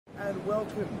and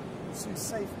welcome to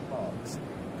Safe Park's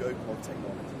GoPod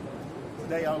technology.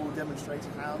 Today I will demonstrate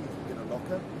how you can get a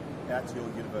locker at your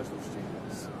Universal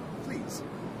Studios. Please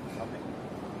come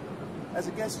in. As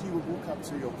a guest, you will walk up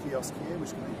to your kiosk here,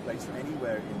 which can be placed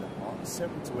anywhere in the park,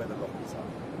 separate to where the lockers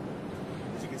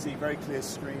are. As you can see, very clear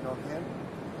screen on here.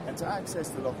 And to access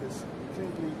the lockers,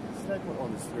 simply select one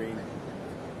on the screen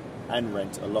and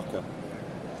rent a locker.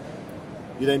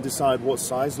 You then decide what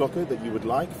size locker that you would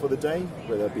like for the day,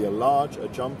 whether it be a large, a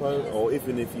jumbo, or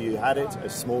even if you had it, a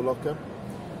small locker,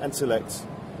 and select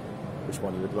which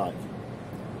one you would like.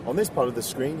 On this part of the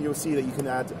screen, you'll see that you can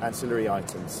add ancillary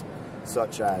items,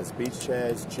 such as beach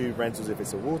chairs, tube rentals if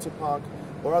it's a water park,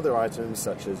 or other items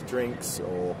such as drinks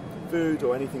or food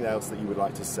or anything else that you would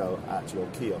like to sell at your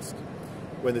kiosk.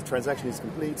 When the transaction is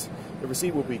complete, the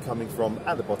receipt will be coming from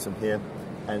at the bottom here,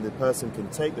 and the person can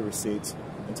take the receipt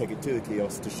and take it to the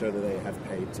kiosk to show that they have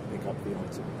paid to pick up the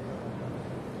item.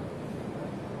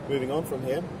 Moving on from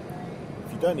here,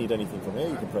 if you don't need anything from here,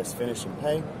 you can press finish and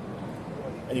pay,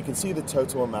 and you can see the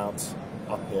total amount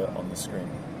up here on the screen.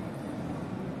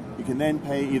 You can then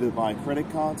pay either by credit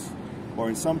card or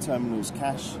in some terminals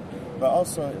cash, but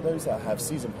also those that have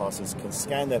season passes can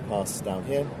scan their passes down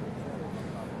here,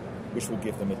 which will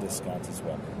give them a discount as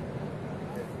well.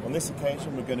 On this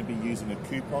occasion, we're going to be using a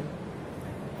coupon.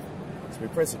 So we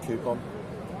press a coupon.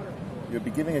 You'll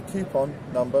be giving a coupon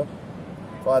number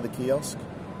via the kiosk,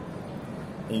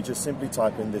 and you just simply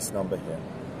type in this number here.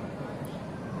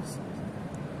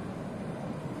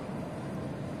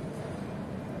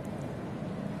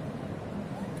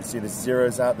 You can see this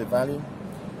zeroes out the value,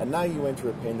 and now you enter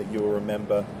a PIN that you will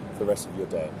remember for the rest of your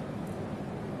day.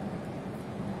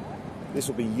 This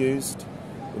will be used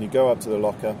when you go up to the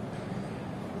locker.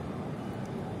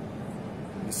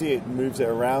 You see it moves it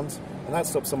around, and that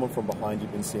stops someone from behind you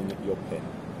from seeing your PIN.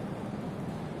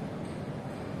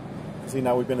 You see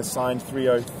now we've been assigned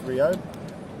 3030,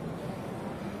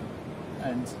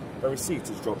 and a receipt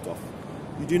is dropped off.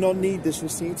 You do not need this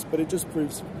receipt, but it just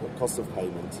proves the cost of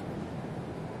payment.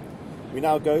 We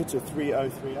now go to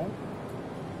 3030,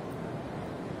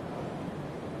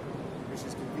 which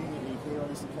is conveniently here on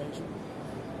this occasion.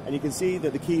 And you can see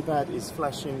that the keypad is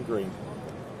flashing green.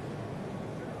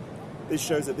 This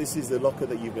shows that this is the locker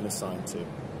that you've been assigned to. You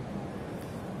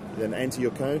then enter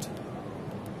your code,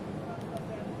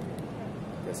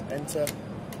 press enter,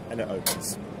 and it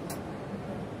opens.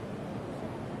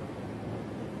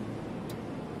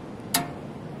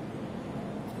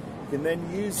 You can then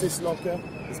use this locker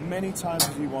as many times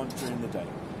as you want during the day.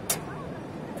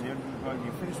 And when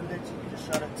you're finished with it, you can just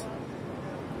shut it.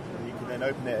 Then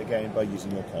open it again by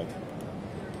using your code.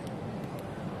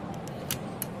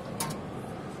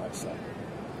 Like so.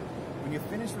 When you're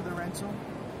finished with the rental,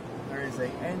 there is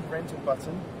an end rental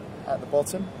button at the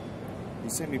bottom. You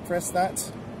simply press that,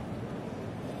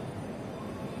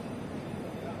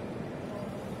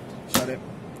 shut it,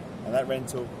 and that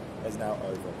rental is now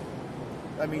over.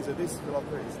 That means that this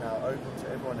locker is now open to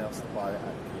everyone else to buy it at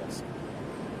the kiosk.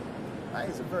 That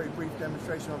is a very brief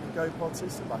demonstration of the GoPod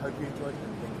system. I hope you enjoyed it,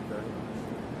 and thank you very much.